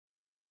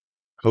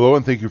Hello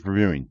and thank you for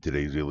viewing.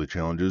 Today's daily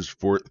challenges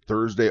for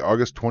Thursday,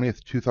 August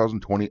 20th,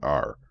 2020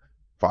 are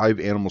 5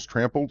 animals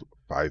trampled,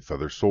 5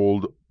 feathers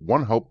sold,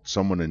 1 helped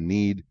someone in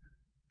need,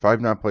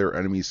 5 non-player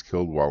enemies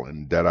killed while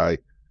in Deadeye,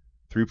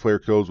 3 player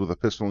kills with a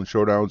pistol in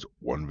showdowns,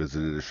 1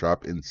 visited a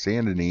shop in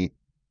Saint Denis,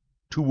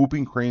 2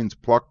 whooping cranes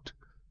plucked,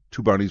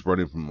 2 bounties brought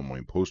in from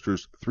Lemoyne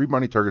posters, 3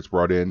 bounty targets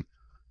brought in,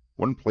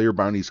 1 player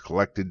bounties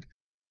collected,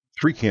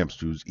 3 camp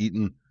stews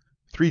eaten,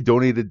 3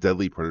 donated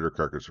deadly predator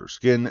carcass or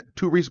skin,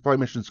 2 resupply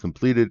missions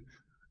completed,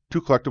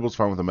 2 collectibles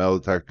found with a metal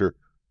detector,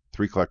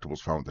 3 collectibles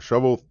found with a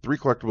shovel, 3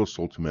 collectibles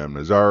sold to Madame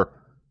Nazar,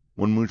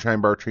 1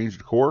 moonshine bar changed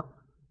decor,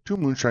 2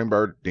 moonshine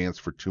bar danced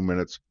for 2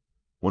 minutes,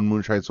 1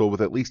 moonshine sold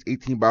with at least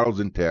 18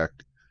 bottles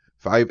intact,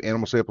 5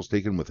 animal samples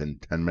taken within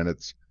 10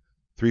 minutes,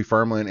 3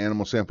 farmland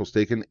animal samples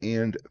taken,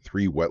 and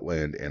 3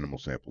 wetland animal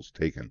samples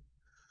taken.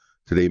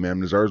 Today, Madame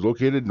Nazar is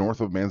located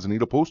north of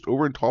Manzanito Post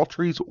over in Tall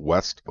Trees,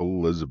 West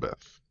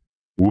Elizabeth.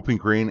 Whooping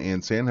crane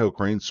and sandhill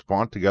crane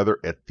spawn together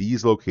at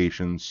these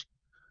locations.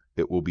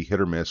 It will be hit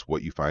or miss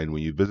what you find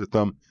when you visit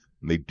them,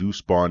 and they do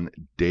spawn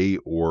day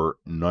or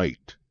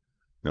night.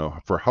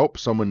 Now, for help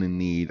someone in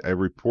need, I have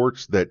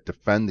reports that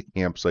defend the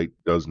campsite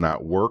does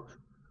not work.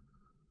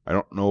 I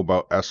don't know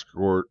about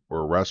escort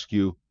or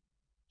rescue,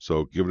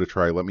 so give it a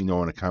try. Let me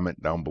know in a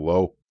comment down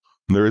below.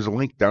 There is a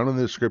link down in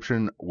the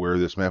description where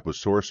this map was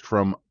sourced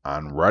from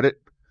on Reddit.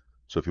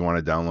 So if you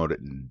want to download it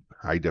in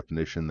high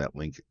definition, that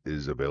link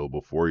is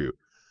available for you.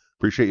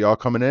 Appreciate y'all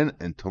coming in.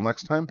 Until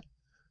next time,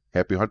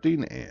 happy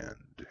hunting and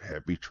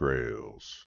happy trails.